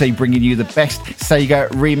wonderful Rexy bringing you the best Sega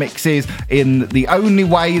remixes in the only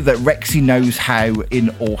way that Rexy knows how, in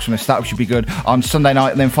awesomeness. That should be good on Sunday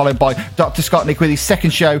night, and then followed by Dr. Scott Nick with his second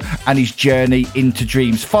show and his journey into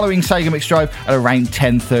dreams, following Sega Mixer Drive at around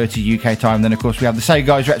 10:30 UK time. Then, of course, we have the Sega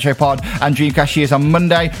Guys Retro Pod and Dreamcast Years on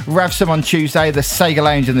Monday, Ravsum on Tuesday, the Sega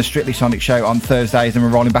Lounge and the Strictly Sonic Show on Thursdays, and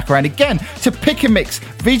we're rolling back around again to Pick and Mix,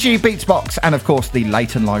 VG Beatsbox, and of course the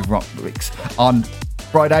Leighton Live Rock Mix on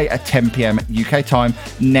Friday at 10 p.m. UK time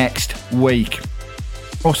next week.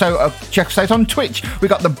 Also, check us out on Twitch. We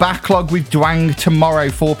got the backlog with Dwang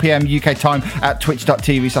tomorrow, 4 p.m. UK time at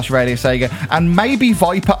twitch.tv/Radio Sega, and maybe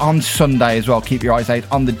Viper on Sunday as well. Keep your eyes out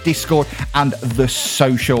on the Discord and the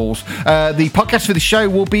socials. The podcast for the show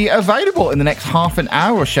will be available in the next half an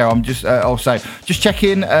hour or so. I'm just also just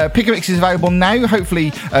checking. Pick a Mix is available now.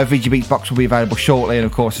 Hopefully, VG Beatsbox will be available shortly, and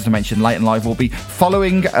of course, as I mentioned, Leighton Live will be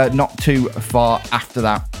following not too far after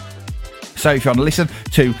that. So if you want to listen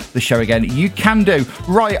to the show again, you can do.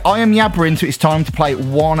 Right, I am yabbering, so it's time to play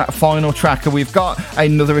one final track. And we've got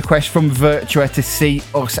another request from Virtua to see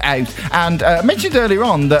us out. And I mentioned earlier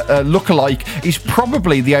on that Lookalike is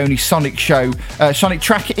probably the only Sonic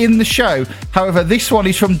track in the show. However, this one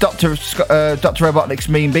is from Dr. Robotnik's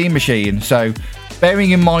Mean Bean Machine. So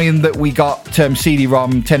bearing in mind that we got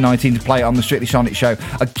CD-ROM 1019 to play on the Strictly Sonic show,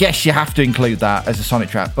 I guess you have to include that as a Sonic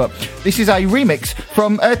track. But this is a remix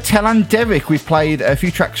from Telan Devik. We've played a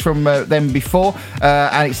few tracks from them before,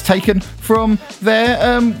 and it's taken from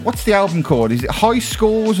their, what's the album called? Is it High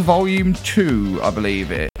Scores Volume 2, I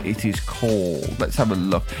believe it is called. Let's have a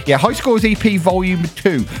look. Yeah, High Scores EP Volume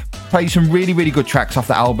 2. Played some really, really good tracks off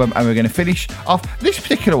the album, and we're going to finish off this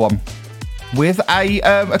particular one with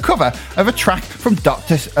a cover of a track from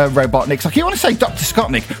Dr. Robotnik's. I keep want to say Dr.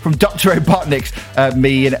 Scottnik from Dr. Robotnik's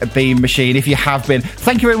Mean Bean Machine. If you have been,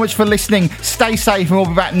 thank you very much for listening. Stay safe, and we'll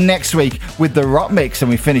be back next week with the Rock Mix,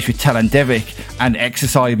 and we finish with Telan Devik and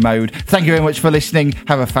Exercise Mode. Thank you very much for listening.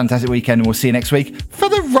 Have a fantastic weekend, and we'll see you next week for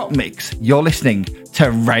the Rock Mix. You're listening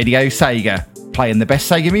to Radio Sega, playing the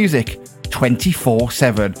best Sega music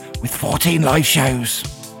 24/7 with 14 live shows.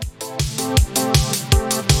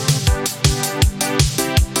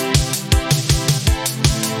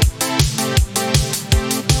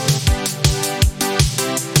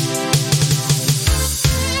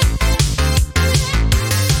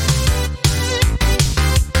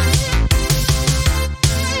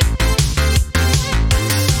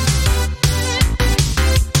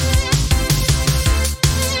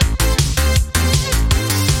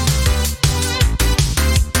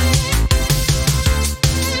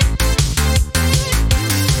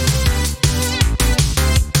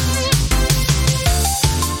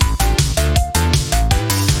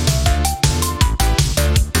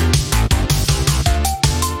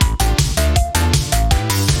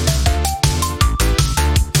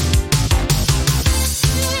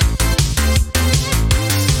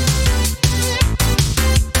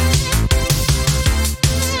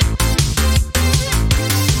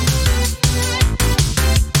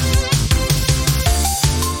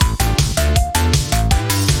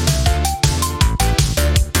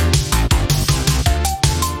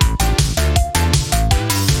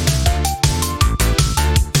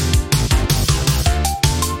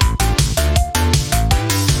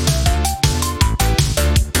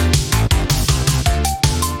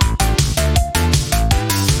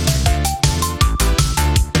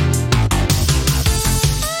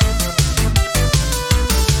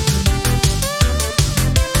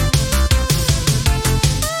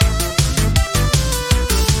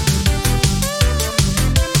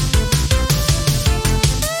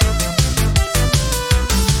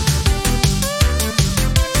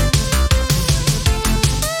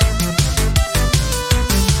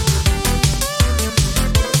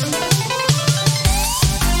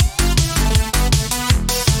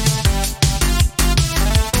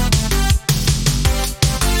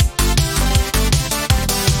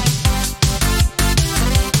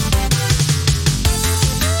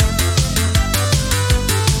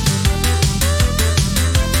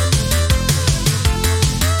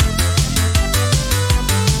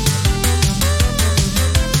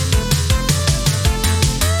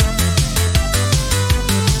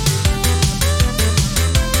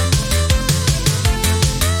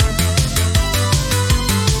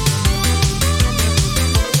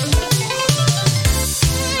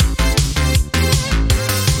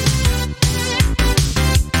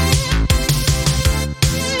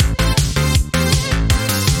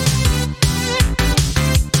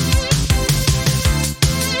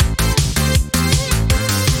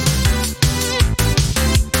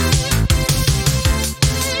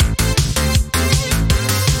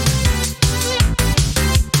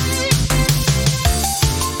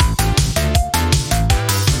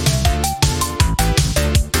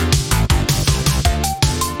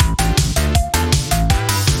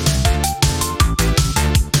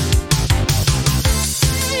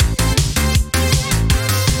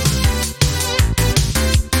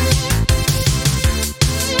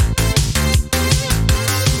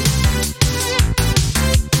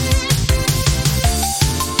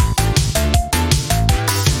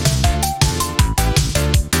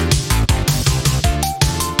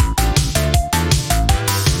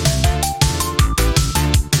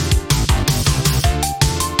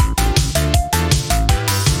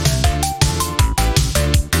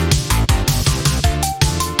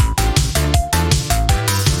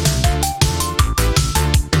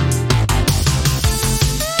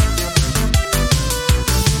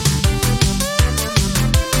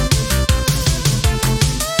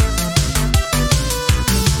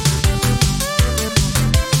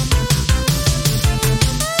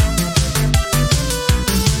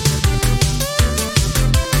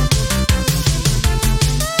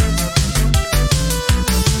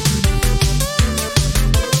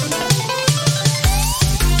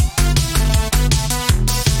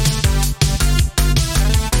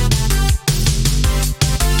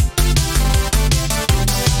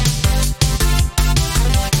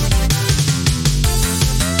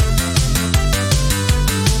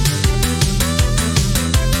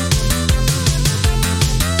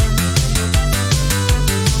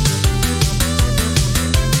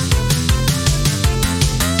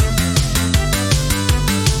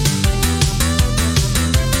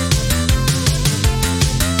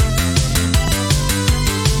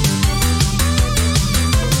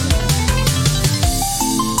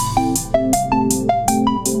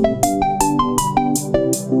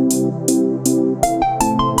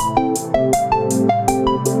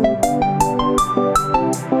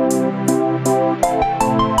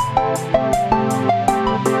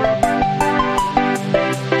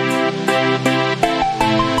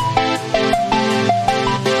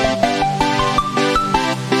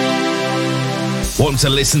 Want to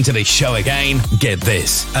listen to this show again? Get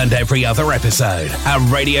this and every other episode at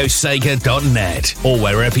radiosega.net or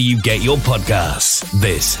wherever you get your podcasts.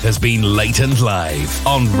 This has been Latent Live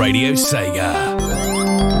on Radio Sega.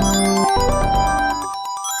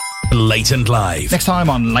 Latent Live. Next time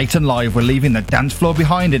on Latent Live, we're leaving the dance floor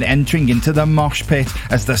behind and entering into the mosh pit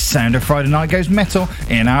as the sound of Friday night goes metal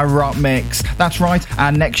in our rock mix. That's right,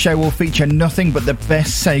 our next show will feature nothing but the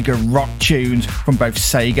best Sega rock tunes from both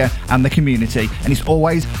Sega and the community, and it's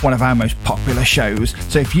always one of our most popular shows.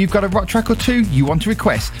 So if you've got a rock track or two you want to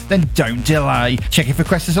request, then don't delay. Check if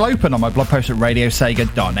requests are still open on my blog post at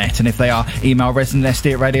radiosega.net, and if they are, email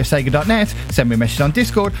residentsd@radiosega.net, send me a message on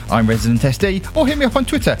Discord, I'm ResidentSD, or hit me up on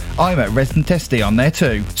Twitter, I'm at ResidentSD on there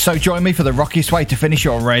too. So join me for the rockiest way to finish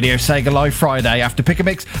your Radio Sega Live Friday after Pick a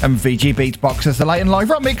Mix and VG Beatbox, as the Late and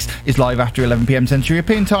Live Rock Mix is live after 11pm Central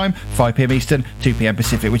European Time, 5pm Eastern, 2pm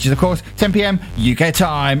Pacific, which is of course 10pm UK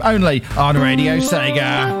time, only on Radio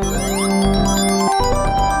Sega.